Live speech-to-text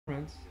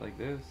like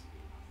this.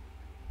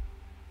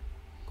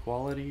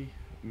 Quality,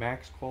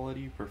 max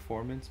quality,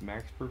 performance,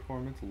 max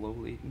performance, low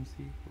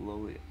latency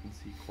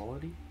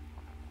quality.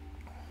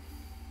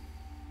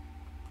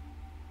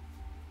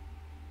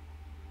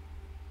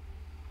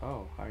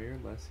 Oh, higher,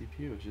 less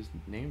CPU. It's just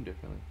named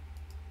differently,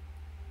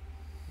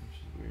 which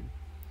is weird.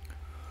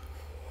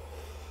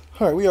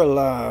 All right, we are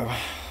live.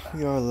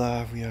 We are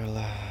live. We are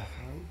live.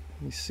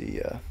 Let me see.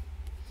 Yeah,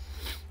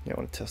 I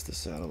want to test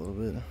this out a little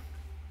bit.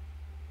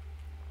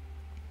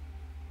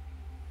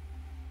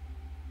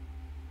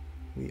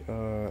 We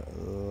are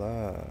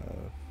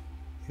live.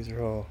 These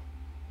are all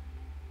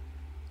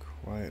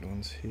quiet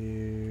ones here.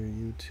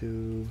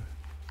 YouTube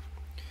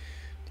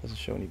doesn't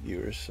show any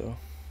viewers, so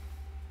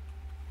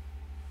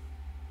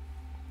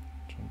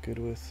which I'm good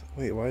with.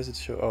 Wait, why does it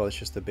show? Oh, it's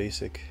just the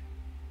basic.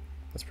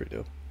 That's pretty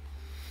dope.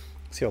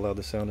 Let's see how loud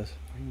the sound is.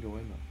 I can go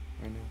in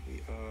though. Right now.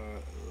 We are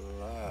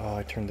live. Oh,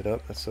 I turned it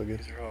up. That's so good.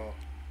 These are all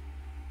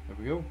There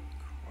we go.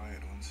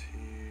 quiet ones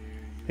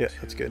here. Yeah,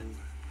 that's good.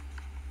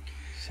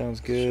 Sounds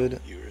good.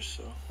 Viewers,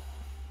 so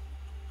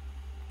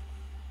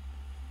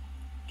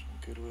I'm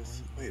good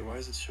with. Wait, why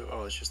does it show?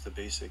 Oh, it's just the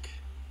basic.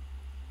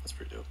 That's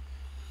pretty dope.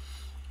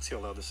 Let's see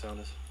how loud the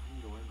sound is. I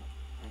can go in though.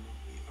 Right now.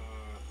 We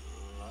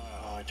are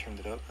live. Oh, I turned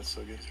it up. That's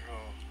so good. These are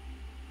all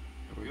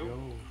There we go.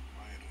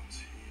 quiet ones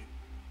here.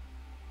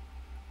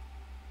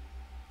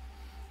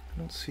 I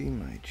don't see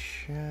my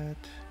chat.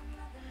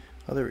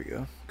 Oh, there we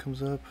go.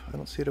 Comes up. I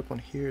don't see it up on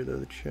here though.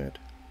 The chat.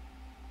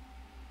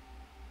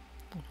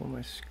 Up on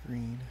my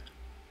screen.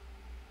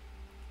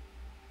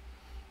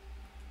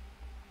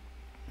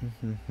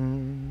 I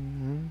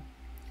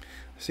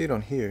see it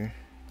on here.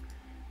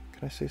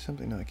 Can I say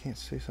something? No, I can't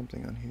say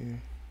something on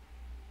here.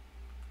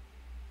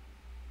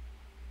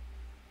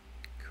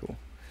 Cool.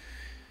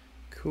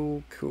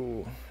 Cool,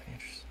 cool.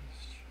 Interesting.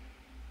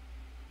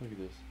 Look at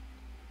this.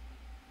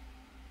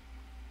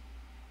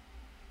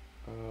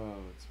 Oh,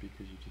 it's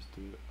because you just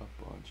did a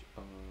bunch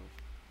of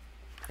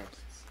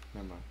tests.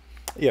 Never mind.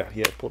 Yeah,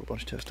 pulled a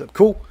bunch of tests up.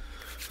 Cool.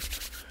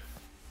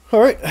 All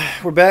right,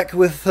 we're back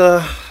with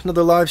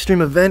another live stream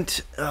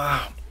event.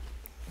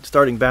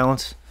 Starting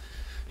balance,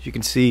 as you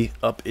can see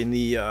up in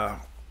the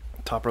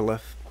upper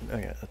left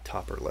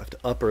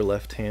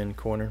hand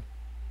corner.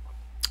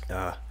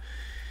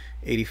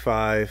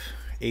 85,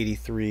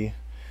 83.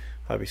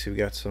 Obviously, we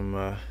got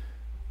some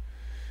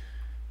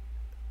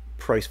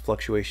price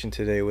fluctuation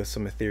today with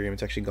some Ethereum.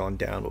 It's actually gone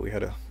down, but we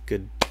had a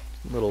good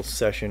little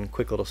session,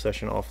 quick little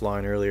session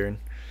offline earlier, and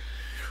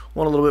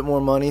won a little bit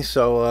more money.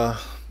 So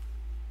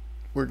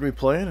we're gonna be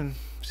playing and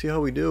see how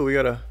we do. We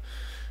gotta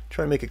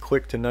try and make it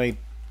quick tonight.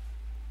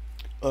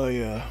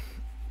 We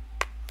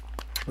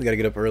gotta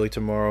get up early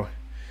tomorrow,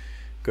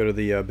 go to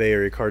the Bay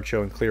Area card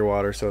show in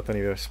Clearwater. So if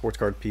any of the sports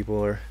card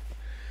people are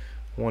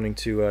wanting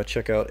to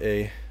check out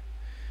a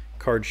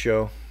card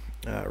show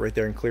right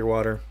there in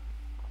Clearwater,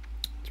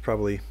 it's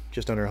probably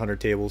just under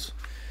 100 tables,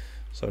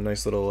 so a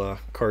nice little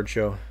card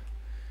show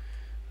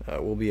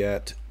we'll be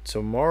at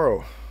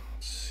tomorrow.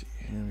 Let's see,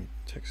 let me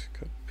text a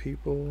couple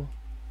people.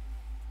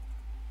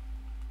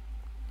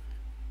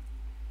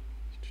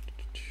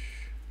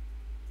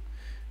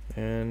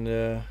 And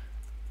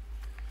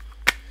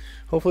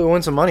hopefully we'll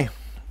win some money.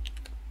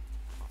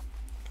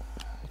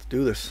 Let's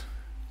do this.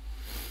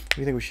 What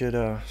do you think we should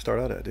start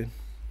out at, dude?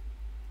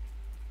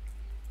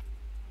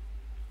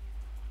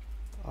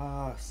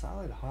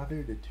 Solid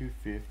 100 to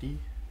 250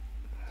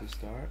 to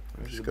start.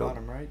 Where's the go.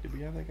 bottom right? Did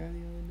we have that guy the other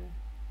day?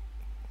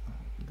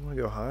 You want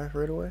to go high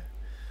right away?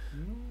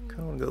 No. Kind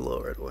of want to go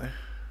low right away.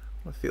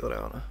 I feel it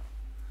out.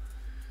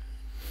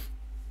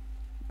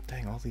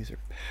 Dang, all these are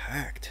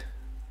packed.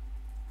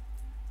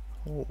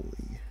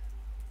 Holy.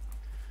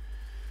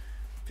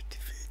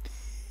 50-50.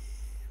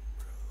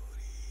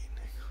 Brody,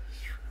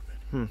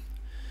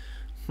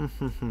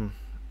 Nicholas,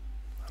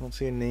 I don't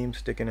see a name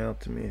sticking out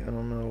to me. I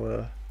don't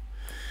know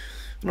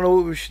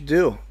what we should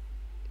do.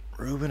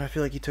 Ruben, I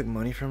feel like he took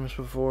money from us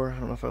before. I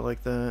don't know if I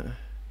like that.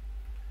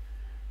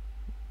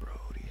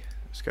 Brody.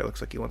 This guy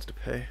looks like he wants to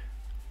pay.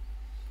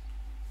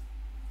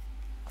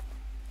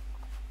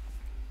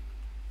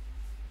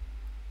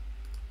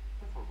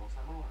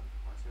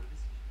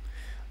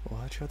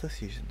 Watch your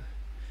decision.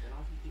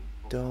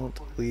 Don't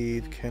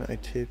leave. Can I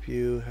tip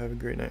you? Have a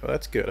great night. Well,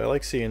 that's good. I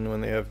like seeing when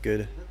they have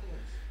good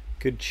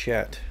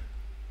chat.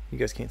 You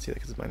guys can't see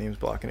that because my name's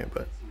blocking it,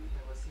 but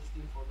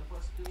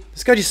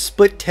this guy just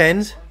split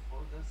tens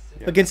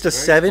against a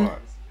 7.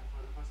 Smart.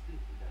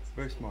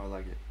 Very smart, I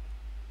like it.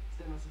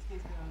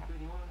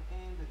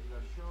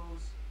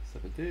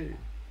 17.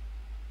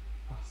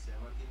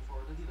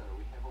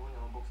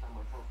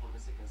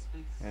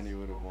 And he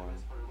would have won.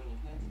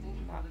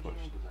 Not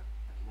pushed.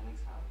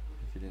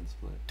 If he didn't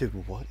split.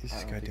 Dude, what is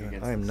this guy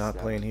doing? I am not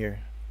 7. playing here.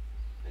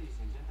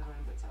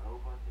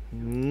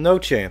 No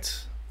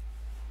chance.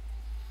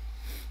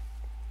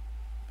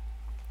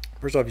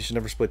 First off, you should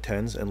never split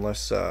tens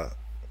unless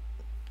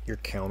you're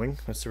counting.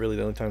 That's really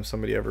the only time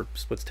somebody ever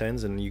splits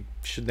tens, and you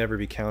should never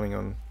be counting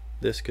on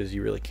this because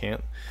you really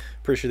can't.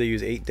 Pretty sure they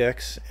use 8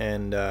 decks,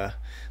 and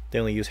they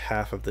only use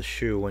half of the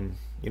shoe when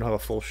you don't have a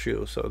full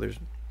shoe, so you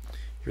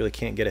really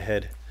can't get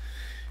ahead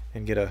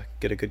and get a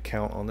good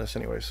count on this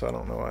anyway. So I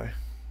don't know why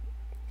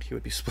he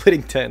would be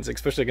splitting tens,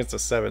 especially against a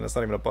 7. That's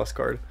not even a bust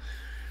card.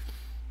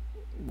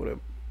 What a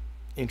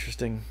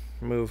interesting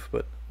move,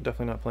 but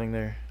definitely not playing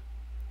there.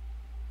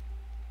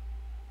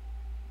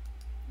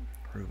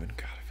 Ruben,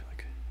 God, I feel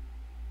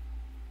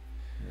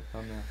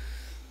like.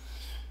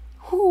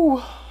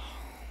 Whew.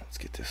 Let's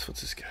get this.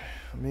 What's this guy?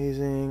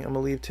 Amazing. I'm gonna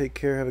leave. Take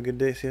care. Have a good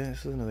day. See ya.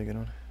 This is another good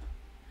one.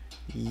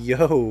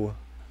 Yo.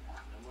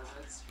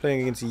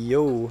 Playing against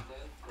Yo.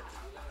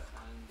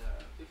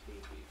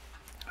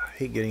 I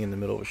hate getting in the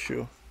middle of a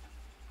shoe.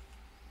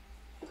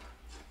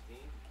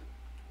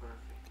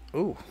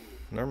 Ooh,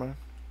 never mind.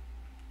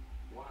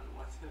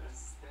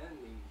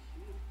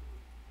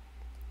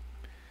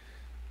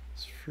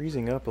 It's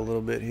freezing up a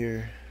little bit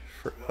here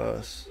for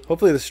us.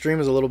 Hopefully the stream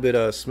is a little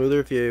bit smoother.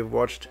 If you've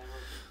watched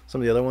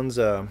some of the other ones,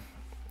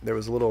 there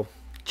was a little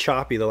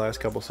choppy the last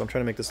couple, so I'm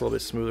trying to make this a little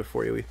bit smoother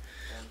for you. We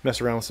mess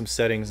around with some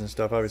settings and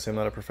stuff. Obviously I'm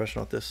not a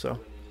professional at this, so.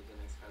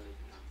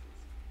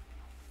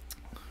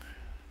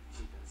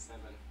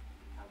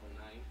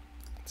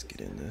 Let's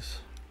get in this.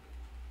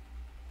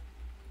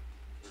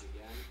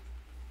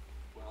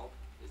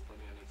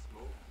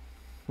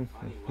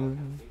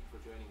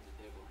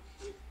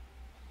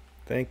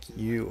 Thank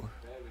you.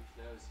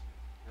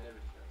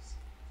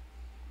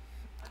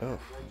 Oh.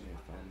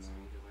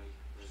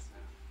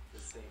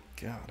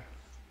 God.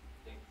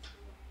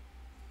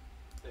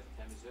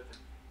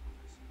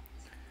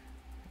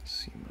 Let's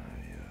see my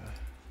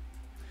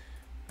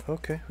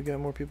okay, we got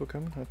more people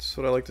coming. That's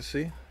what I like to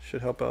see.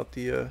 Should help out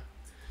the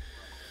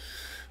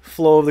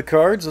flow of the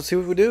cards. Let's see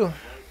what we do.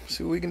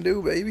 See what we can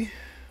do, baby.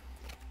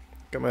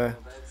 Got my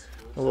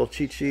little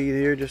cheat sheet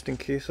here just in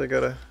case I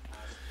gotta.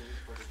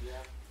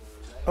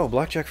 Oh,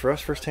 blackjack for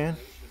us first hand.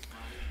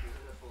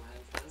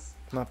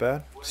 Not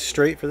bad.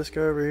 Straight for this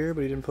guy over here,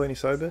 but he didn't play any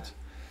side bets.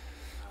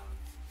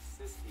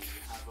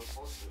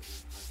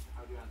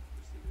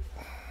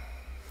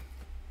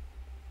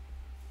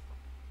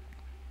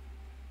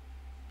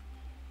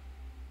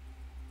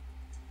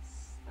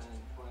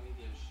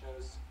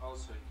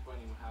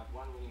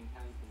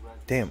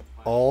 Damn,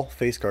 all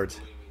face cards.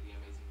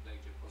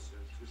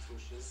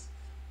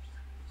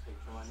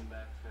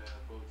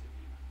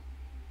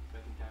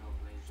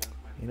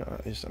 You know,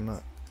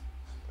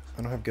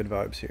 I don't have good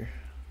vibes here.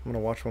 I'm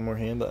gonna watch one more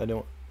hand, but I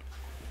don't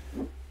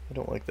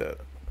like that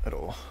at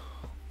all.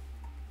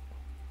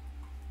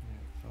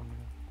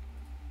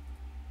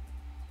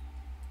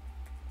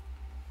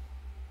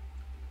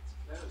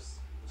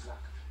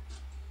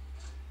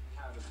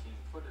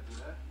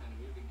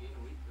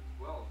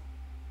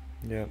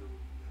 Yeah,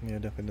 yeah,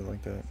 definitely didn't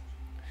like that.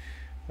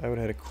 I would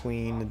have had a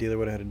queen, the dealer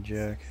would have had a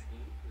jack.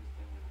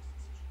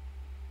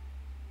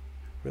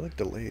 We're like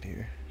delayed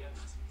here.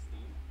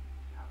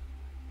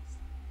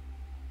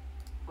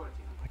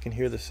 I can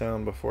hear the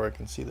sound before I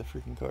can see the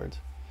freaking cards.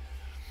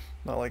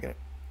 Not liking it.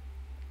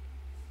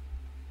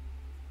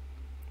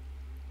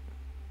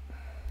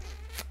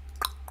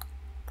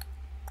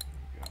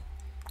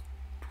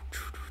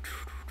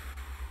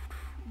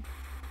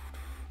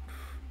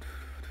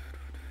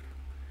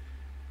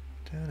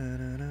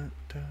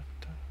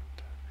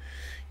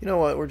 You know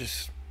what?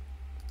 Let's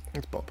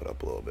bump it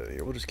up a little bit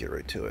here. We'll just get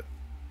right to it.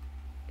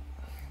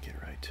 Get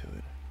right to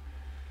it.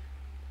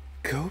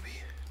 Kobe?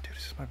 Dude,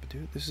 this is my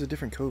dude. This is a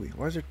different Kobe.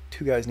 Why is there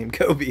two guys named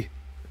Kobe?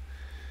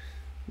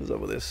 What's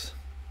up with this?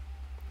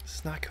 This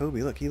is not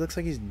Kobe. Look, he looks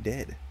like he's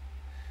dead.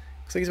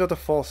 Looks like he's about to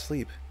fall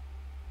asleep.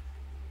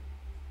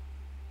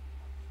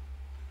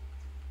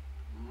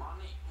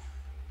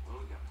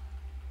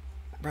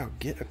 Bro,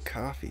 get a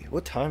coffee.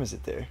 What time is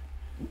it there?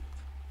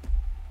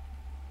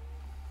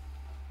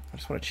 I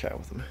just want to chat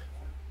with him.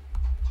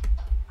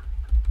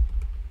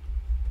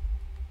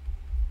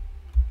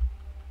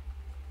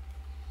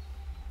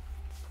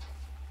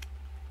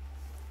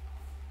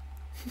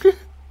 It's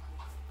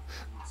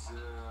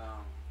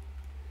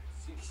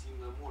 6 in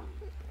the morning.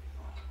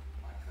 Oh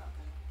my God.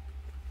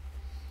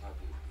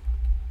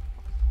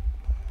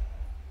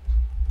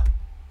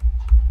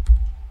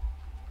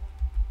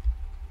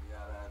 You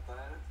are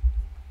tired?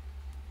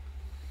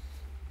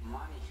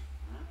 Money?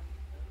 Hmm?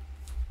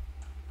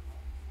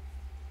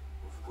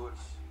 Of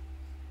course.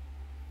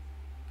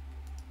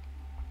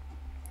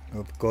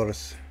 Of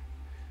course.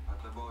 What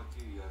about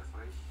you? You are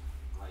fresh?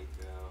 Like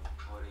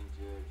orange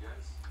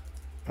juice?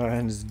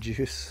 Orange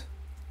juice.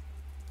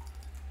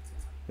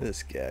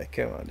 This guy,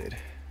 come on, dude.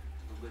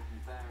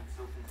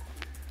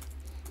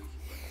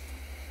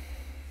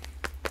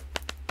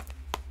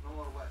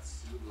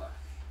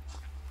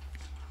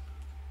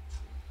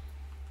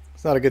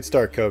 It's not a good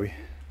start, Kobe.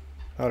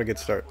 Not a good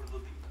start.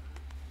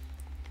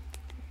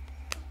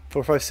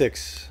 4, 5,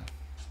 6.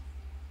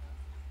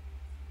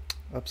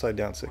 Upside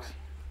down 6.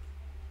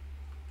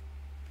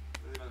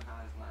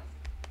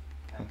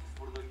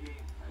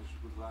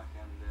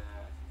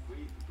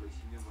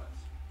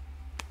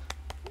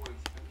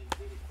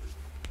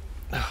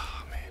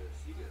 Oh man.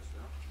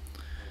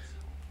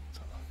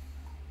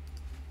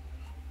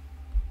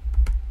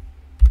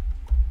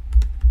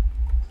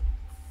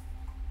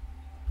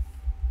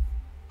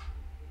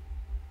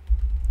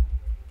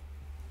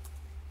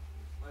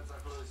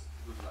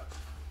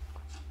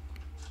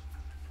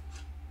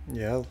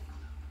 Yeah.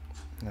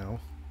 No.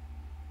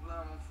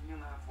 Vamos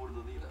for the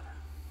leader.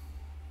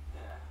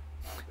 Yeah,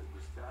 not a good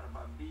start,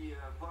 but be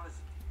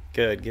positive.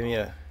 Good. Give me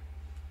a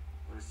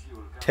Receive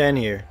your 10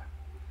 here.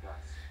 guys.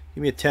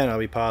 Give me a 10. I'll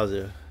be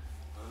positive. At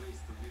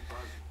least to be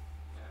positive.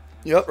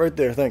 Yep, right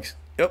there. Thanks.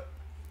 Yep.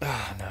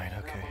 Ah, 9.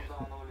 Okay.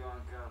 Double down only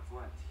on card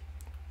 20.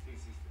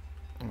 360.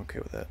 I'm okay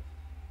with that.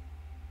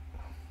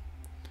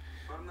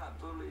 But not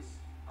at least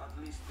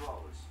 2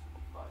 hours to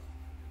be positive,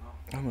 you know?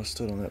 I almost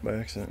stood on that by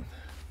accident.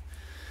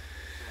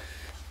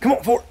 Come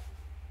on, 4.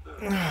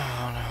 Oh,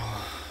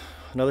 no.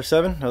 Another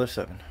 7? Another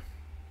 7.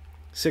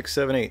 6,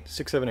 7, 8.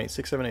 6, 7, 8.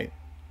 6, 7, 8.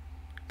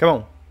 Come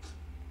on.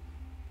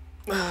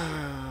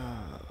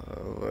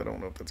 Oh, I don't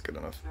know if that's good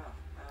enough. Yeah,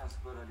 ask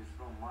where are you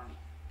from money.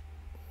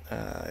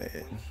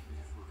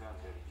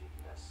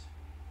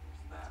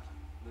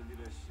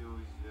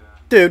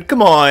 Dude,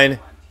 come on.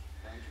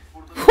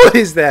 What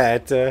is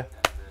that?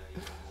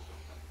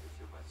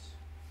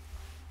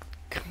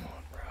 Come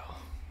on, bro.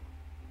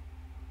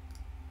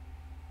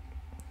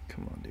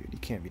 Come on, dude. You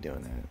can't be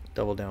doing that.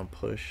 Double down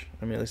push.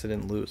 I mean, at least I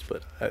didn't lose,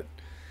 but I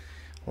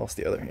lost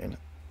the other hand.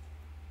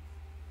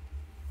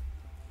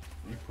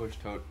 You pushed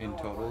in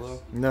total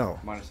though? No.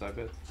 Minus side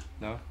bets?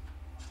 No?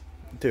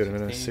 Dude, I'm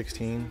in a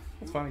 16.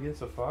 That's fine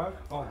against a 5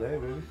 all day,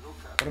 baby.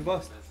 What a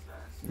bust.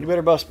 You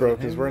better bust, bro,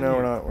 because we're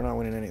not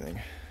winning anything.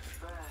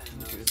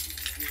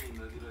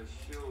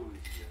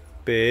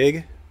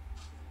 Big.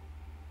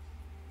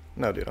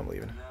 No, dude, I'm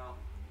leaving.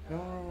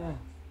 No.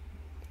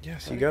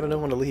 Yes, you gotta know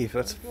when to leave.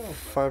 That's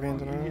 5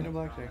 hands in a You're getting a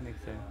row. blackjack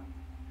next time.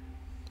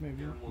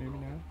 Maybe not,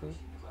 but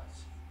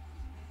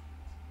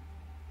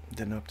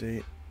Didn't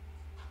update.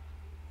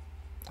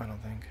 I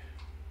don't think.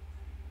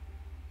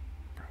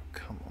 Bro,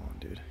 come on,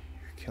 dude.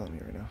 You're killing me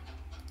right now.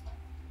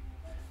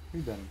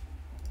 we done.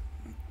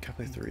 Can I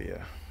play 3?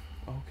 Yeah.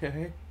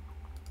 Okay.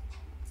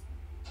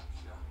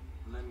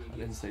 I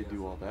didn't say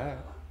do all that.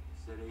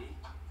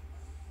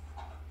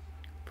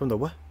 From the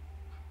what?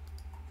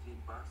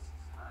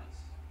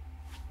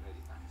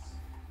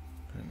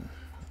 Very nice.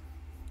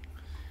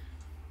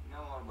 No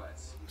more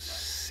bets.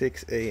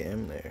 6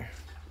 a.m. there.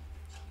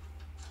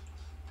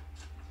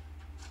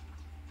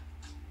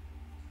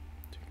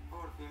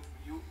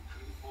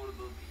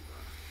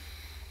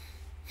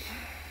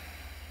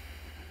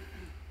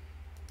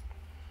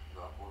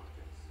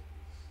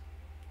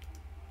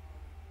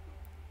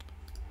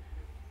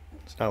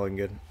 It's not looking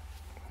good.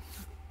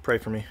 Pray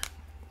for me.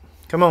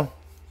 Come on.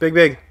 Big,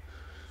 big.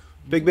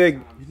 Big,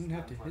 big. You didn't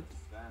have to hit.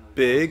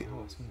 Big. Oh,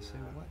 I was gonna say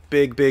what?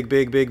 Big, big,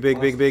 big, big, big,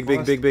 big, big,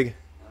 big, big, big.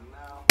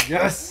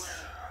 Yes.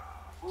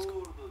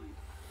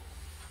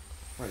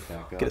 Right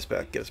back up. Get us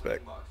back. Get us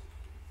back.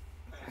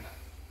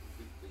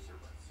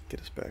 Get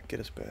us back. Get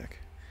us back.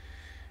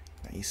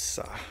 Nice.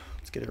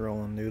 Let's get it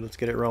rolling, dude. Let's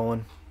get it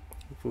rolling.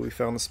 Hopefully we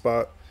found the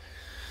spot.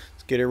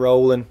 Let's get it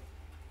rolling.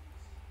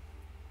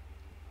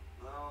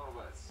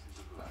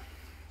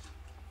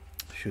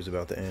 Shoe's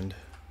about to end.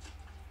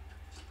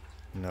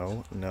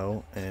 No,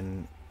 no,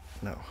 and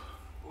no.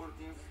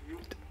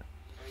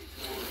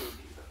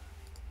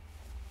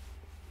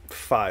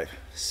 5,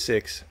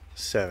 6,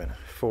 7,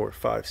 4,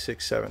 5,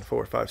 6, 7,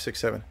 4, 5, 6,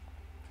 7.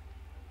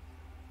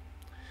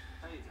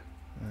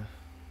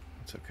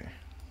 That's okay.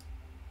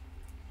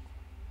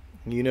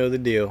 You know the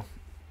deal.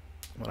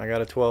 When I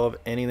got a 12,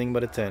 anything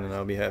but a 10, and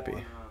I'll be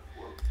happy.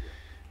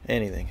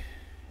 Anything.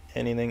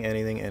 Anything,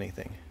 anything,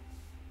 anything.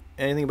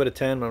 Anything but a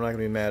 10, but I'm not going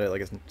to be mad at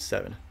like a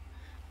 7.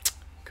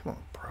 Come on,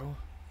 bro.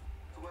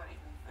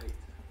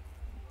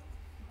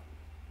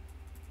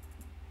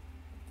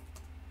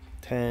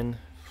 10,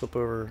 flip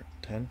over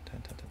 10,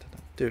 10, 10, 10, 10,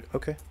 10. Dude,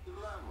 okay.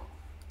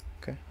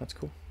 Okay, that's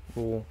cool.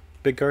 Little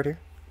big card here.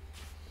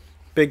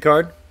 Big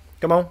card.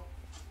 Come on.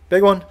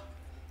 Big one.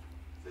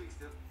 Dude,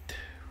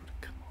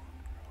 come on,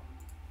 bro.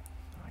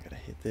 I got to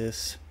hit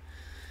this.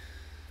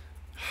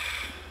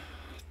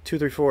 2,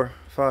 3, 4,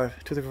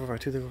 5. 2, 3, 4, 5.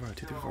 2, 3, 4, 5.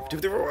 2, 3, 4, 5. 2,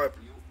 3, 4,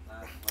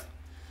 5.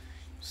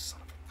 Son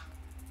of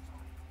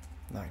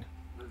a 9.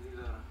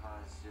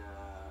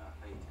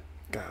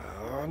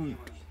 God.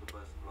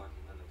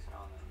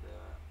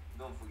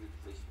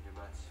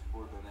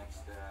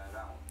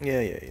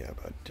 Yeah,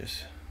 but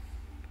just.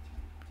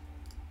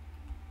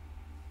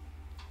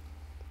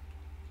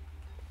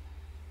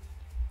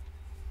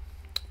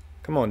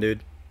 Come on,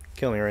 dude.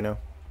 Kill me right now.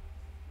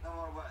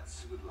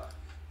 Good luck.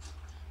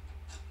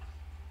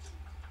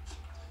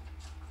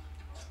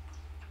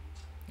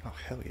 Oh,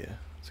 hell yeah.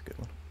 That's a good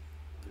one.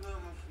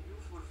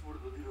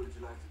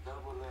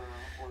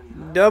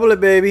 Double it,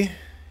 baby.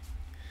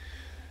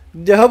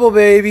 Double,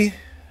 baby.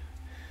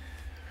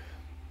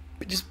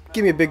 But just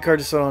give me a big card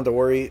just so I don't have to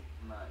worry.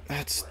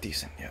 That's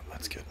decent. Yep,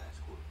 that's good.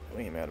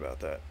 We ain't mad about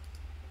that.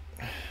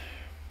 We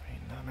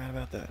ain't not mad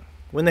about that.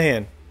 Win the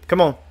hand. Come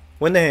on.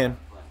 Win the hand.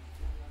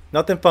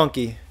 Nothing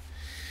funky.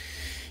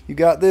 You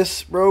got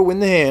this, bro. Win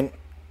the hand.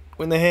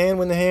 Win the hand,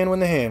 win the hand, win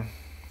the hand.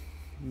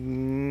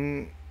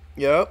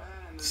 Yep.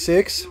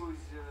 6.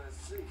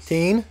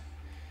 13.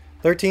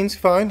 13's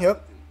fine.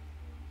 Yep.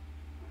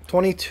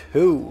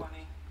 22.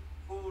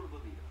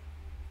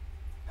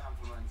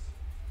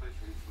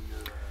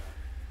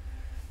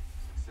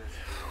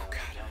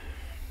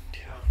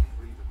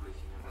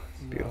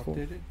 Beautiful.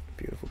 Updated?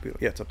 Beautiful,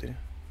 beautiful. Yeah, it's updated.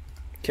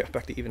 Yeah,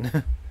 back to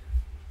even.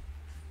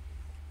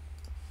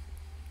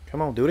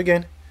 Come on, do it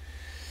again.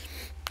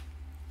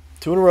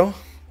 2 in a row.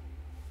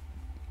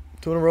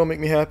 2 in a row make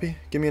me happy.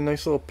 Give me a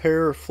nice little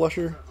pair or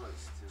flusher.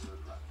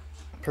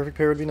 Perfect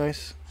pair would be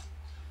nice.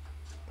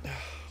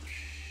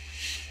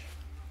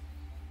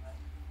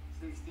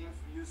 16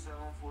 for you, 7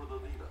 for the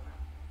leader.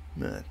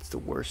 That's the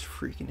worst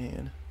freaking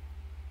hand.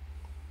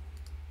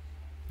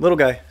 Little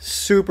guy.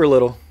 Super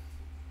little.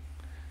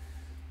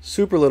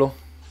 Super little.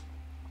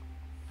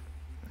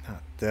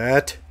 Not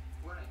that.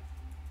 20.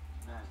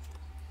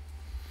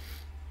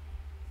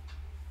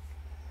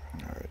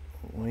 Alright.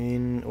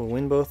 We'll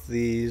win both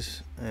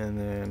these, and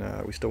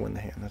then we still win the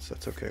hand. That's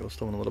okay. We'll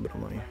still win a little bit of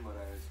money. Remember,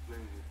 I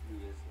explained it to you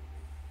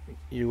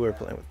yesterday. You were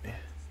playing with me.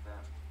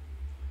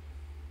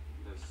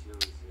 That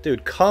shows,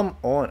 Dude, come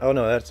on. Oh,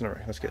 no, that's not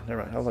right. That's good.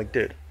 Never mind. I was like,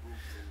 dude,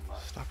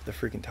 stop with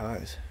the freaking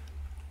ties.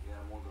 yeah,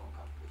 I'm all done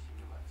calculation,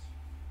 relax.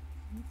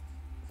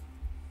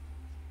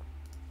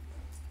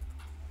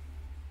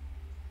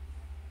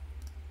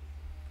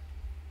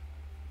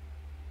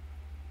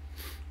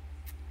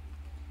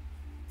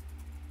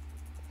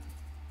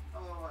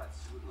 Oh, that's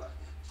good luck.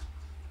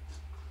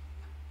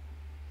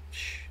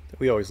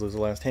 We always lose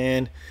the last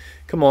hand.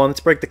 Come on, let's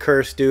break the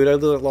curse, dude. I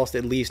lost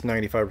at least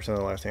 95% of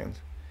the last hands.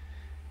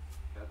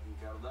 Captain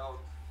card out.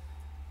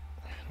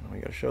 I don't know,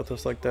 you gotta show it to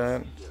us like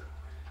that. Procedure.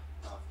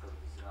 After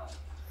this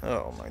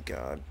round. Oh my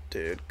god,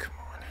 dude, come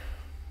on.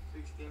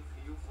 16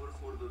 for you, 4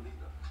 for the leader.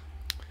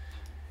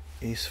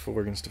 Ace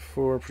 4 against a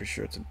 4. Pretty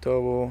sure it's a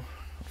double.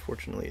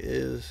 Unfortunately, it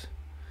is.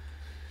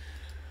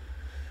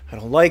 I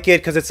don't like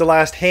it because it's the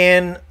last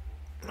hand.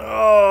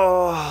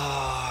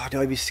 Oh,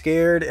 do I be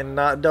scared and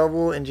not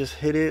double and just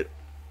hit it?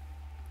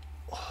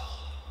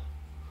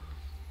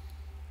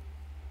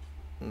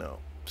 No,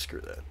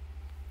 screw that.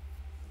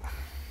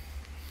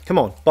 Come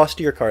on, bust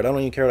your card. I don't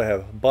even care what I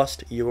have.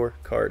 Bust your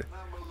card.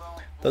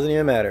 Doesn't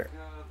even matter.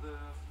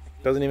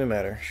 Doesn't even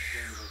matter.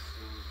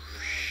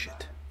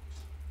 Shit.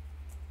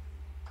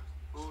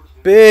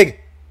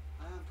 Big!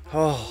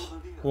 Oh,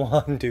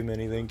 one too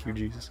many. Thank you,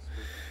 Jesus.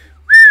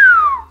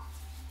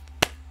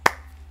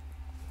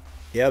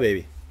 Yeah,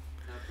 baby.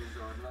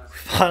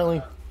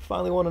 Finally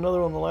won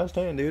another one the last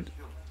hand, dude.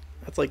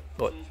 That's like,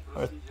 what,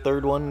 our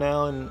 3rd one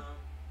now in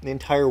the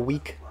entire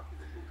week?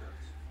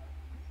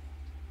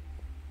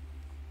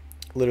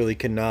 Literally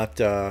can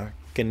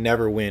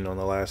never win on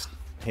the last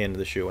hand of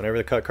the shoe. Whenever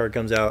the cut card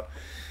comes out,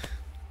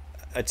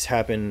 it's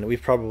happened.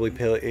 We've probably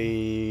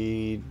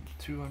paid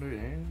 200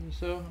 hands or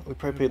so? we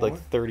probably paid like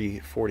 30,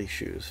 40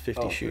 shoes,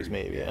 50 shoes 30,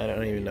 maybe. yeah. I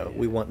don't even know. Yeah.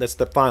 We won. That's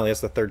the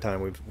 3rd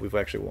time we've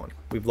actually won.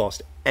 We've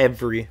lost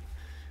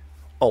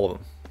all of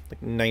them,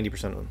 like 90%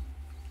 of them.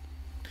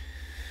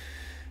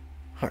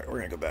 All right, we're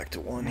gonna go back to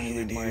one Maybe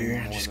hand playing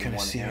here. more Just than kind of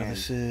one see how hand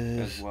this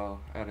is. as well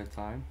at a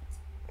time.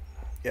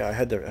 Yeah, I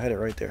had it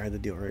right there. I had the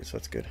deal right, so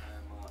that's good.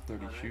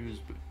 30 shoes,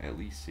 but at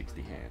least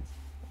 60 hands.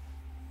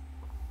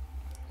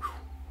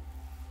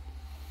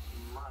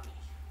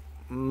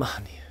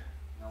 Money.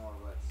 No more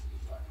bets.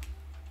 Good luck.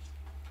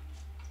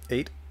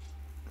 8.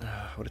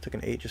 Would have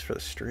taken 8 just for the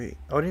straight.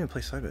 Oh, I didn't even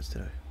play side bets,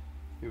 did I?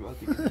 You're about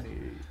to get an 8.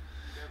 You're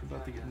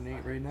about to get an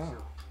 8 right now.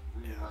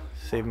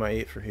 Save my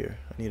 8 for here.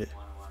 I need it.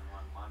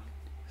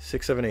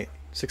 6, 7, 8.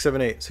 6,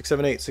 7, 8. 6,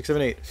 7, 8. 6,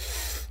 7, 8.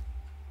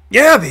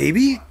 Yeah,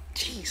 baby.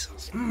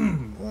 Jesus.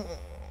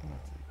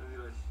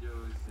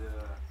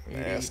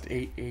 Nasty.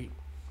 8, 8, 8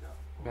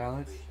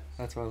 balance.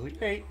 That's why I was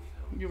like, 8.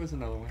 Give us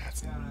another one.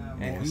 That's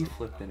And he nasty.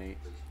 flipped an 8.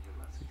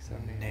 6,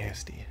 7, 8.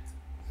 Nasty.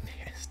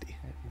 Nasty.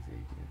 That is a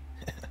good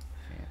hand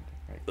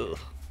right Ugh.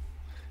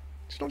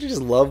 there. Don't you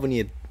just love when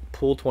you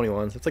pull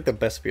 21s? It's like the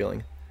best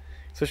feeling.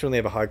 Especially when they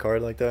have a high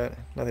card like that.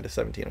 Now they had a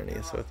 17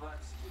 underneath, so it's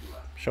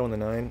showing the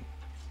 9.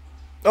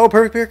 Oh,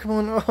 perfect pair. Come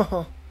on.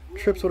 Oh,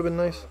 trips would have been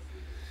nice.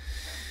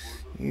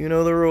 You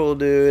know the rule,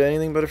 dude.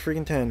 Anything but a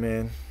freaking 10,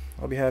 man.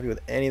 I'll be happy with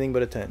anything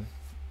but a 10.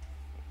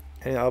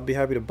 And I'll be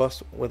happy to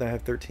bust when I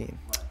have 13.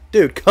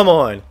 Dude, come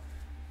on.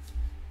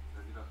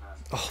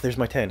 Oh, there's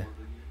my 10.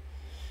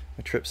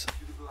 My trips.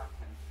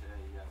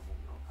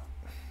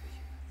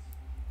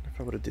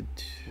 If I would have did...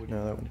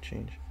 No, that wouldn't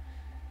change.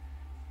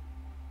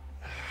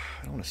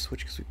 I don't want to switch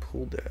because we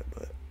pulled that,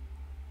 but...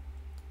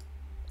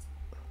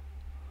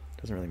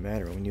 Doesn't really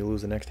matter. When you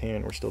lose the next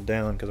hand, we're still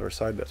down because of our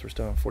side bets. We're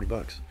still on 40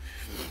 bucks.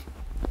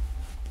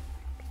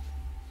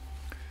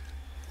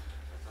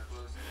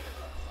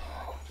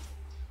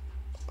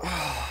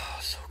 Oh,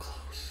 so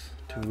close.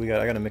 Dude,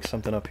 I gotta mix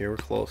something up here. We're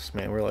close,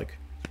 man. We're like,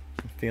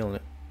 I'm feeling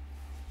it.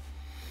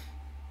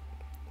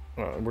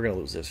 We're gonna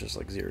lose this. There's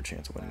like 0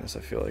 chance of winning this, I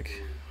feel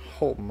like.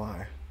 Oh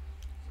my.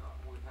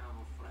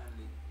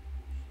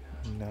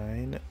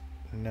 9,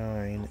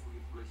 9,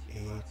 8,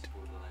 8.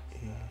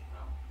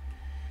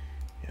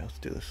 Yeah, let's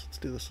do this. Let's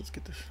do this. Let's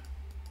get this.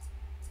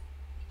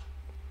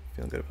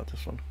 Feeling good about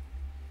this one.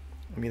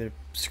 I'm either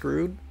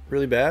screwed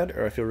really bad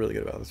or I feel really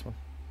good about this one.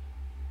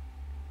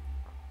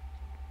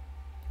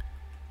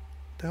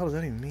 What the hell does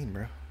that even mean,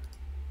 bro?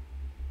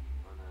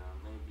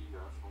 Maybe you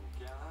are from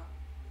Canada.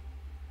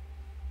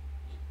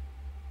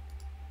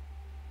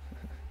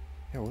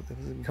 Yeah, what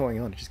is going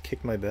on? It just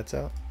kicked my bets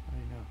out? I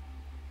know.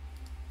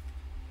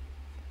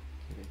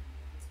 Kidding.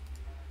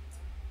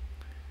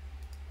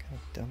 What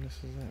kind of dumbness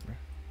is that, bro?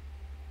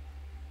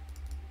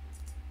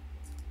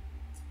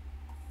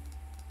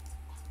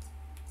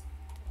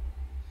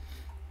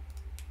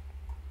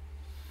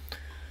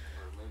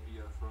 Or maybe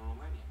you're from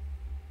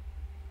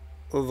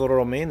Romania.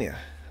 Romania.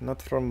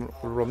 Not from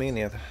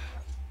Romania.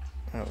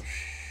 Oh,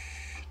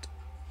 shit.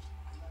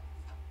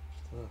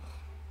 Ugh.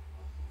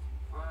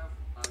 5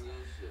 against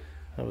 6.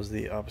 That was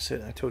the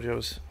opposite. I told you I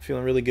was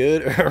feeling really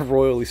good or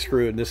royally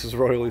screwed. This is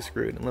royally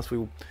screwed. Unless we...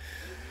 Maybe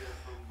you're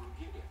from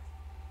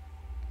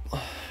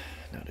Bulgaria.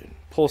 No, dude.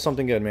 Pull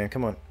something good, man.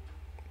 Come on.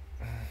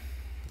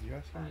 Did you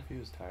ask him if he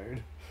was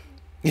tired?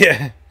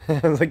 Yeah.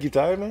 I was like, you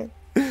tired, man?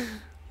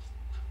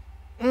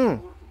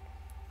 Mm.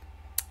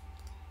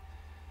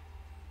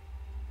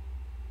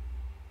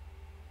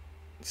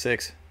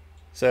 6,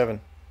 7.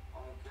 I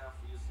don't care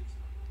for you 6.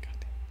 God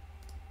damn.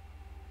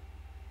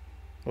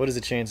 What is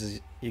the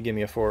chances you give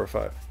me a 4 or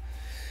 5?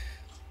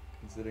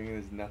 Considering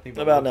there's nothing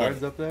but About low none.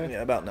 cards up there?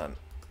 Yeah, about none.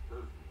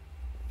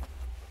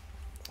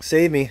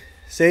 Save me.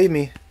 Save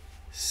me.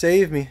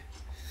 Save me.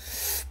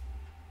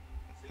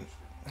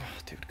 Oh,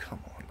 dude, come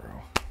on, bro.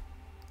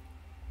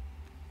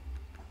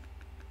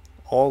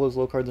 All those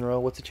low cards in a row.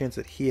 What's the chance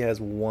that he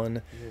has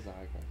one He has a high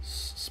card.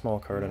 small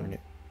card Yeah. underneath?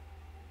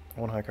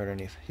 One high card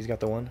underneath. He's got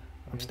the one.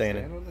 I'm You staying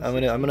stand in. on the I'm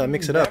 60? gonna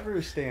mix You it up.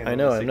 never stand I on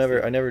know. the I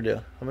 60. never do.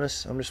 I'm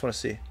just want to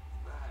see. And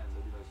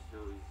the dealer show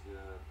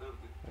is 30.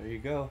 There you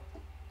go.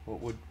 What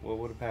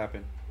would have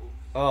happened? Oops.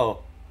 Oh.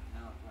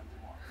 Now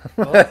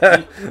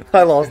 21.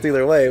 I lost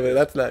either way, but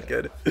that's not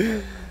good.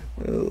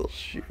 Oh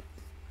shoot.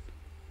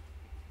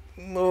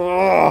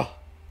 Oh,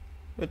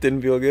 that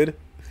didn't feel good.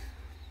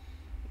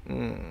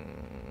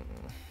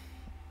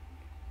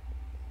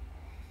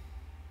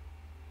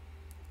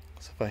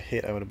 So if I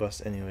hit, I would have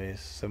busted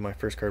anyways. So my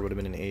first card would have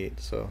been an 8.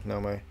 So now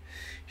my...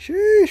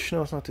 Sheesh. No,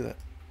 let's not do that.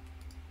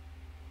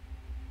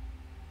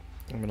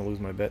 I'm going to lose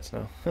my bets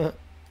now.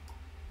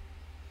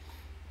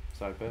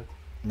 Side bet?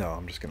 No,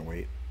 I'm just going to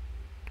wait.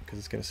 Because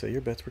it's going to say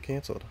your bets were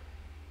canceled.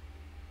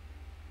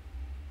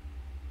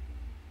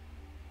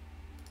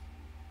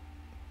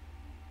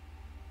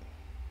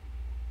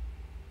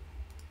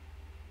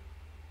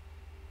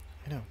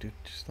 I know, dude.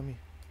 Just let me...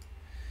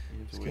 You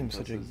have to This wait game's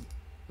until such it a... says-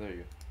 There you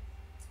go.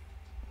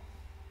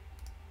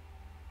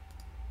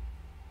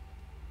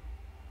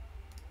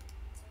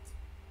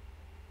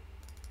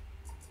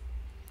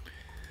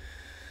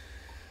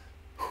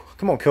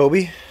 Come on,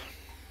 Kobe.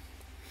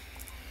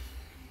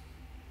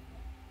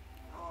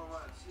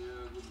 Alright,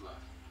 good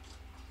luck.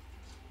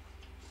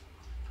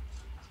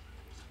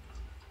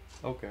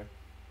 Okay.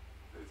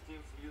 15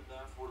 for you, 10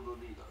 for the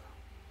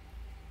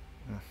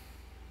dealer.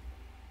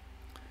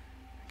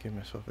 Give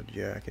myself a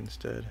jack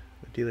instead.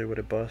 The dealer would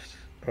have bust.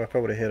 Oh, if I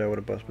would have hit, I would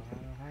have bust with it.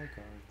 High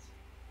cards.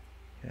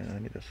 Yeah, I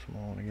need a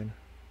small one again.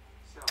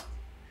 7.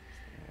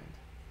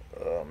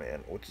 And Oh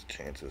man, what's the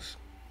chances?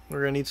 We're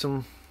gonna need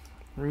some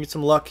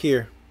luck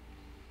here.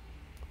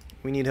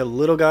 We need a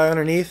little guy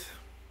underneath,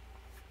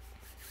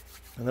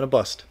 and then a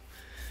bust.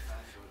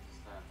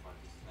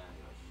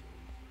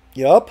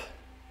 Yup.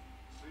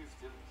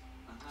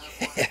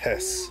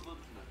 Yes.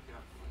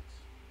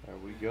 there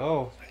we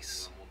go.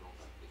 Nice.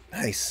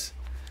 Nice.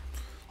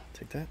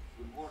 Take that.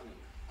 Good morning.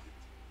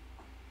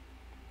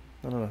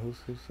 No. Who's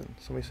sitting?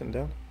 Somebody sitting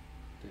down?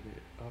 Did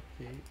it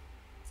update?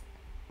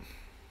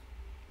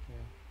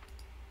 Yeah.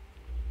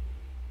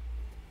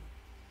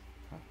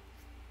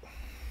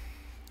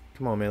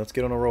 Come on, man. Let's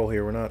get on a roll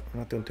here. We're not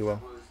doing too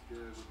well.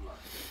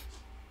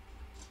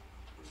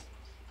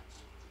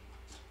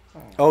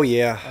 Oh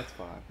yeah. That's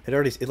fine.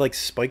 It like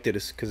spiked it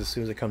because as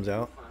soon as it comes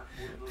out,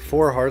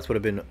 4 hearts would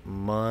have been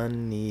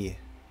money.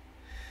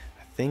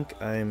 I think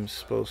I'm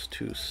supposed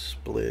to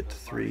split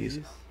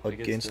 3s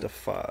against a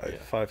 5. yeah.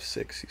 5,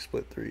 6. You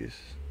split 3s.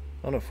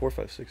 Oh no, 4,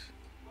 5, 6.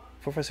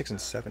 4, 5, 6, and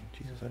 7.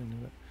 Jesus, I didn't know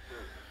that.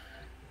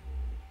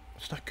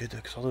 It's not good though,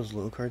 because all those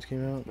low cards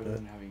came out. Better But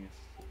than having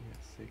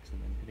a 6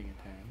 and then hitting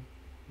a 10.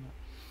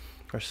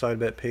 our side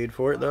bet paid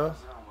for it though.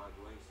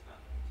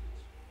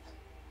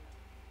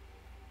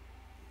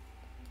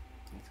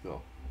 Let's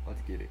go. Let's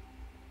get it.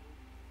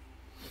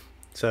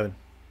 7.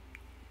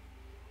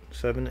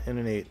 7 and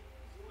an 8.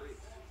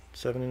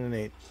 7 and an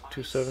 8.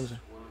 2 7s.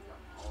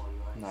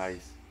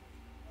 Nice.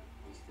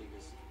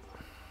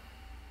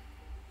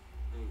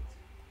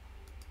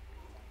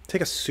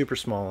 Take a super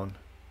small one.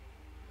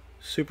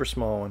 Super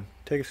small one.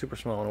 Take a super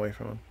small one away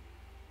from him.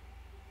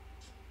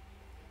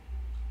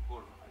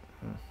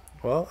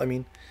 Well, I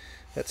mean,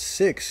 that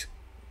 6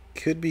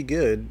 could be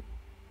good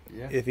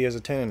Yeah. if he has a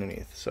 10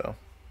 underneath, so.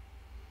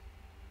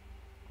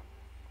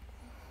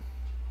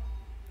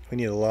 We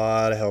need a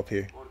lot of help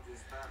here.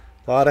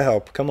 A lot of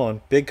help. Come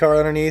on. Big card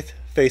underneath.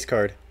 Face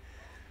card.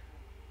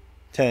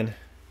 10.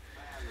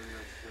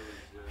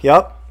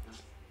 Yup.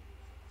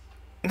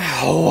 No.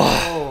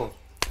 Oh.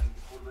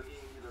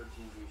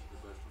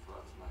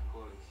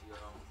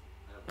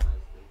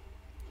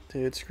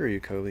 Dude, screw you,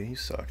 Kobe. You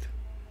sucked.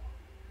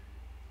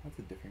 That's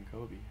a different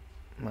Kobe.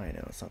 I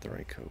know, it's not the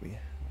right Kobe.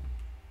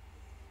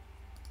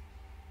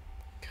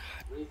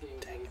 God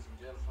dang it.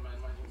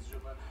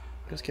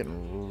 Just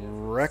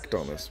getting wrecked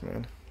on this,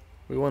 man.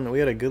 We won. We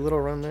had a good little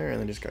run there, and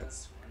then just got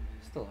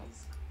Still up.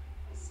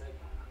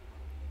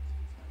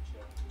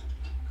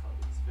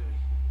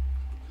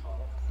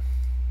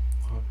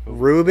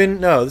 Ruben.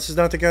 No, this is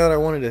not the guy that I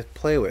wanted to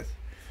play with.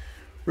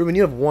 Ruben,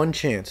 you have one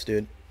chance,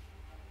 dude.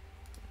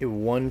 You have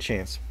one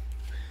chance,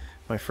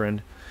 my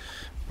friend.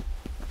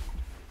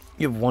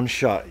 You have one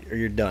shot, or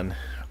you're done.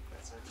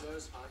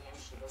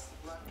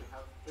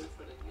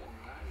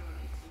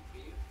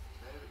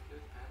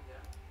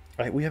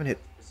 We haven't hit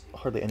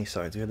hardly any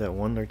sides. We had that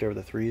one right there with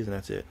the threes, and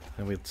that's it.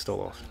 And we still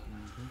lost.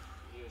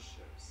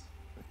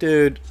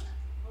 Dude.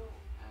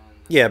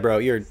 Yeah, bro.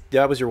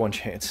 That was your one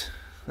chance.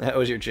 That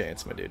was your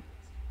chance, my dude.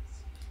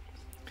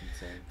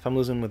 Insane. If I'm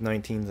losing with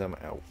 19s, I'm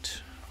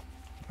out.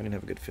 I didn't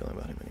have a good feeling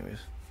about him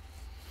anyways.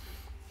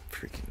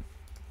 Freaking.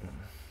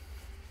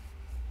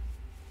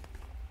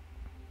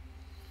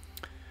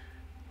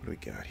 What do we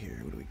got here?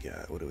 What do we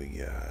got? What do we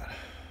got?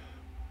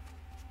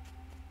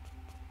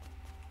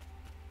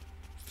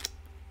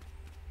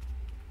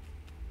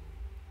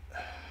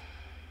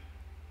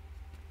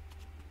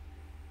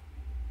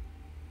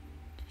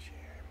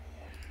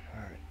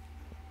 Alright.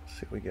 Let's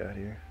see what we got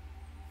here.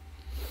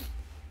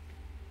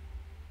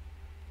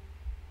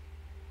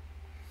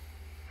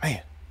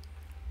 Man.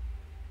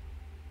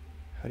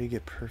 How do you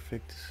get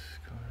perfect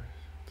scores?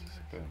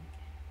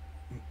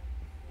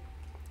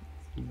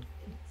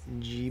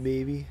 G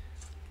baby.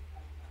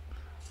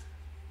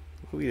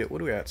 What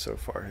do we at so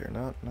far here?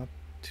 Not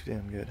too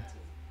damn good.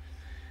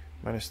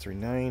 Minus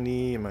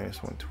 390,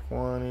 minus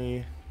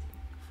 120,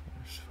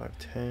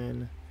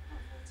 510.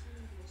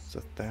 It's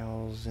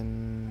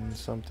 1,000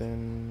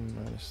 something.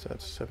 Minus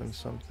that's 7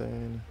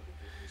 something.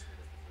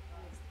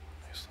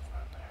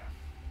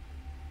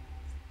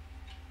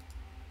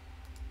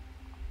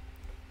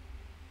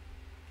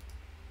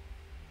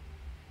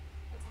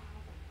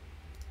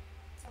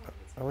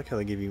 I like how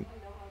they give you.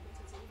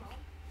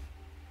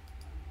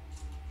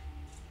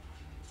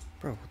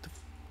 Bro, what the?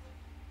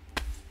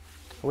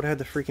 I would have had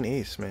the freaking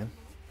ace, man.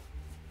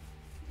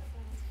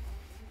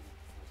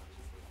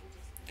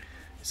 It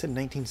said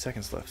 19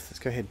 seconds left. This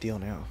guy had deal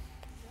now.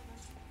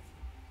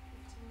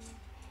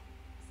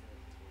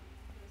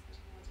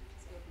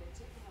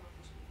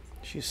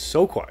 She's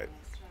so quiet.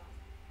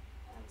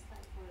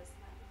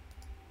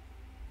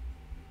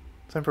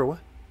 Time for what?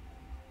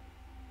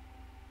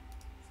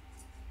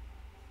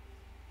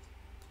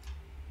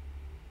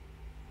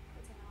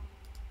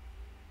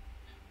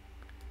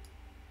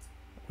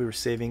 We were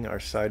saving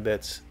our side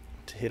bets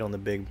to hit on the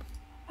big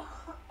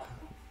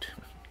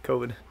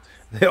COVID.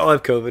 They all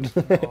have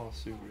COVID. All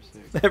super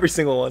sick. Every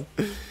single one.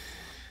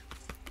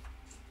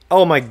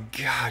 Oh my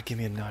god, give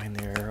me a 9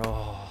 there.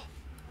 Oh.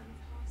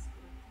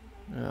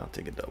 I'll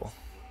take a double.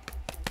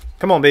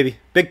 Come on, baby.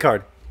 Big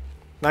card.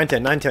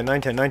 9-10, 9-10,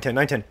 9-10, 9-10,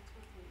 9-10.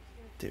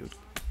 Dude. It's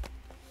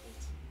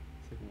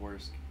like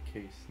worst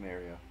case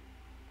scenario.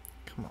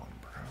 Come on,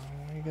 bro.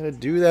 Why you gotta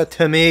do that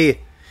to me?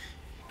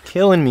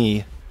 Killing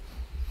me.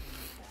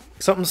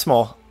 Something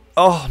small.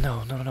 Oh,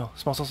 no, no, no, no.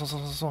 Small, small, small,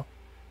 small, small, small.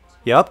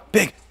 Yup.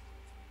 Big.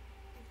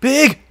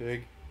 Big.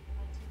 Big.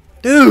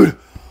 Dude.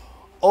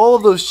 All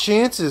of those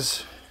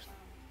chances.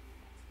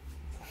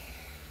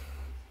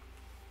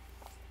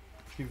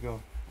 Keep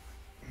going.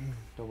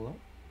 Double up.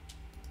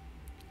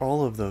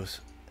 All of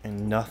those.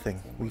 And nothing.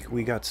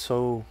 We got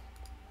so...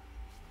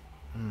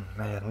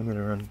 man, we made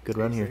a good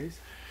run here. Ace.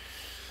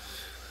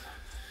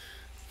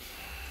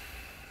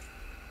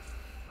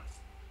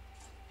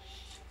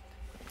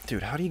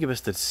 Dude, how do you give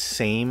us the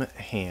same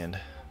hand?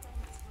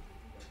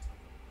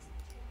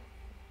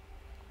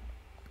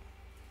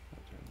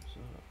 I'll turn this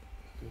up.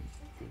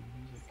 Good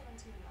music.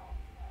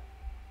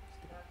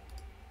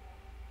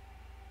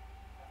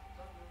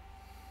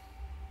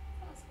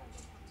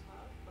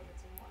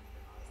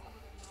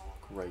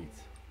 Great.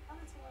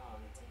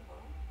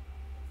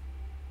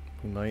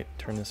 We might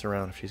turn this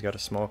around if she's got a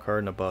small card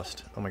and a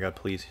bust. Oh my god,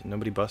 please.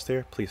 Nobody bust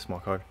there? Please, small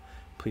card.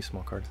 Please,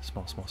 small card.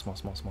 Small, small, small,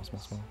 small, small,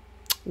 small, small.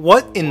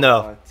 What in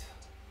the... What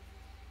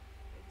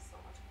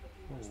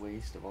a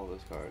waste of all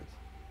those cards.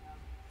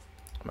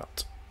 I'm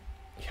out.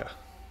 Yeah,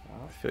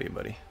 Oh, I feel you,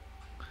 buddy.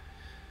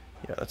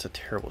 Yeah, that's a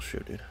terrible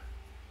shoot, dude.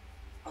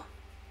 Oh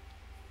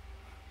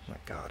my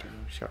god.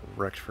 She got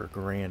wrecked for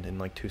 $1,000 in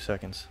like 2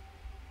 seconds.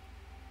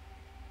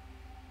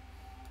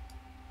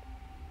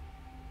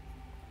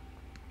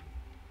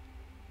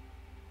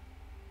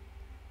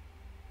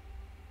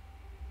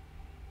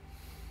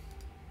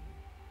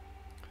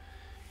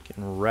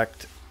 Getting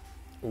wrecked.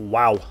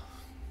 Wow.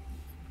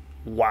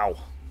 Wow.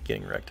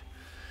 Getting wrecked.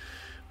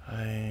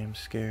 I'm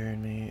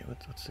scared me.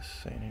 What's this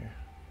saying here?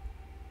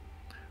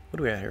 What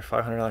do we got here?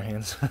 $500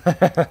 hands.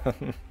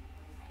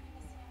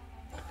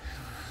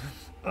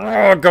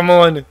 Oh, come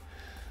on.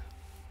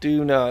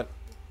 Do not.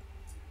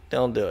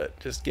 Don't do it.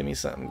 Just give me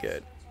something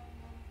good.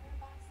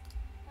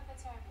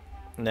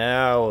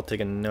 Now we'll take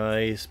a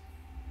nice,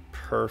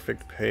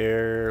 perfect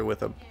pair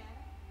with a...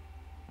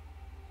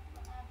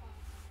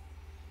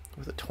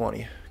 with a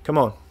 20. Come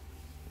on.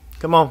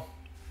 Come on.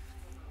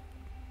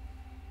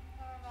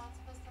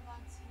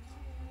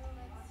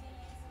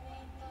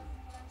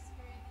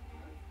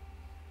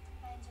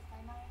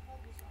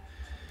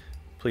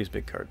 Please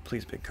big card.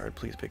 Please big card.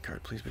 Please big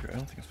card. Please big card. I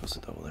don't think I'm supposed to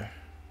double there.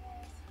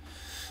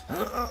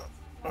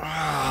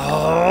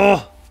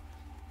 Oh.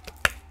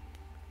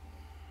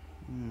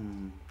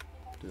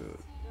 Dude.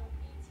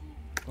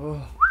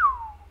 Oh.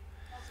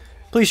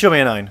 Please show me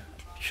a 9.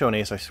 Show an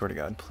ace, I swear to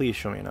God. Please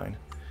show me a 9.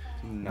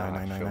 Not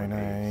 9, 9, 9, showing 9,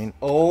 ace. 9.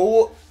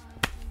 Oh.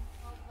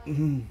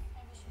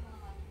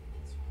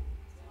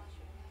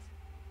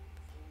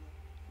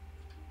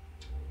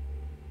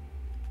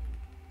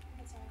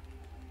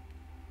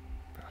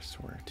 I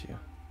swear to you.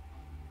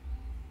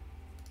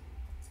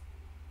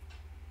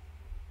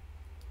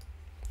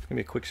 It's gonna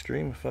be a quick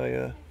stream if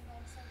I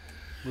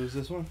Lose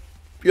this one?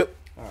 Yep.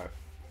 Alright.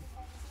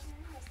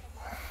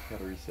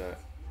 Gotta reset.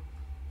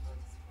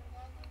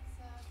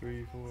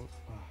 3, 4.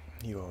 Oh.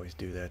 You always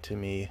do that to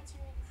me.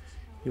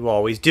 You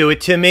always do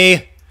it to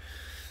me.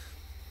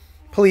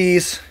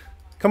 Please.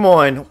 Come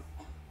on.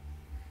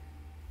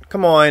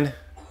 Come on.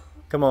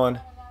 Come on.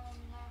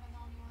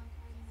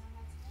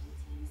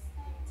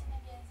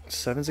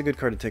 7's a good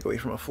card to take away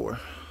from a 4.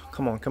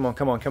 Come on, come on,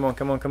 come on, come on,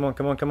 come on, come on,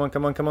 come on, come on,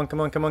 come on, come on, come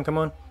on, come on, come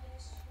on.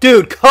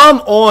 Dude,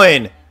 come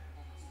on!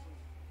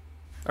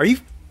 Are you...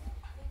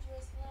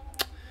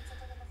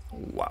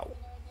 Wow.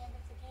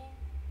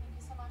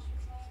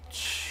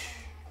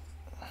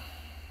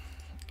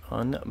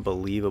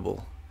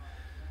 Unbelievable.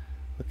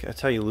 Look,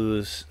 that's how you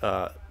lose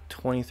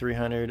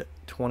 2,300,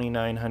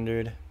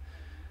 2,900,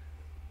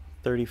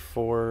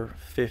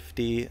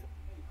 3,450,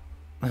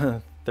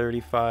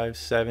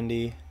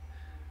 3,570,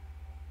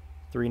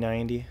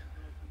 390.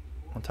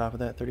 On top of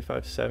that,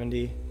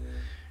 3,570.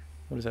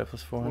 What is that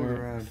plus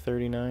 400?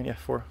 39. Yeah,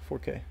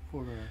 4K.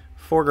 4 grand.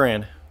 4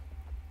 grand.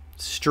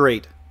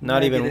 Straight.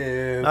 Not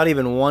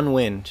even one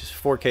win. Just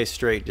 4K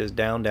straight. Just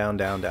down, down,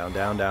 down, down,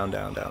 down, down,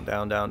 down, down,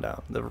 down, down,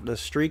 down. The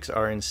streaks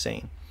are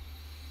insane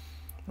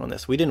on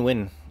this. We didn't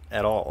win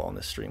at all on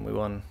this stream. We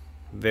won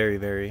very,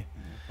 very,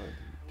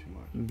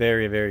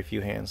 very, very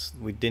few hands.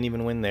 We didn't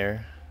even win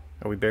there.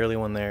 Or we barely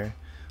won there.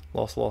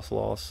 Loss, loss,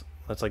 loss.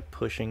 That's like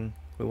pushing.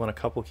 We won a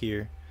couple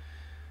here.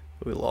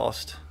 But we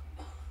lost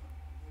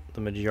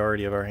the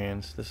majority of our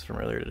hands. This is from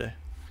earlier today.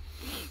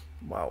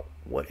 Wow.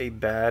 What a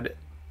bad,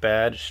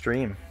 bad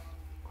stream.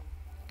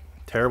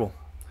 Terrible.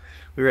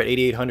 We were at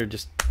 8,800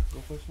 just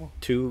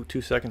 2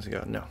 seconds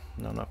ago. No,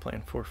 I'm not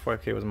playing.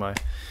 5K was my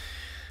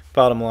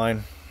bottom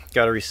line.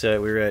 Got to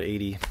reset. We were at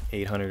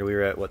 8,800. We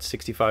were at what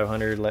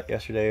 6,500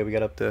 yesterday. We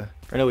got up to,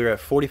 or no, we were at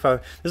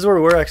 45. This is where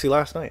we were actually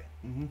last night.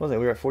 Wasn't it?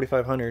 We were at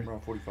 4,500.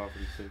 Around 45,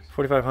 46.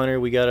 4,500.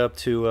 We got up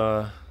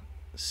to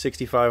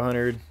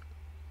 6,500.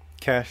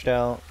 Cashed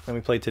out. Then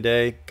we played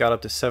today. Got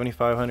up to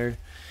 7,500.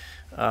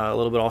 A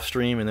little bit off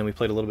stream, and then we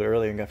played a little bit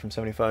earlier and got from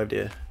 75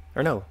 to.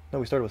 Or no,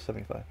 we started with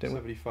 75, didn't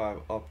we? 75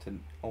 up to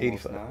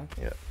almost 85. 9.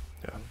 Yeah.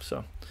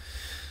 So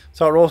that's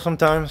how it rolls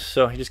sometimes.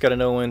 So you just got to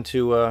know when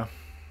to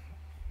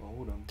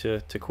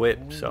quit.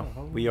 So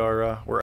we are we're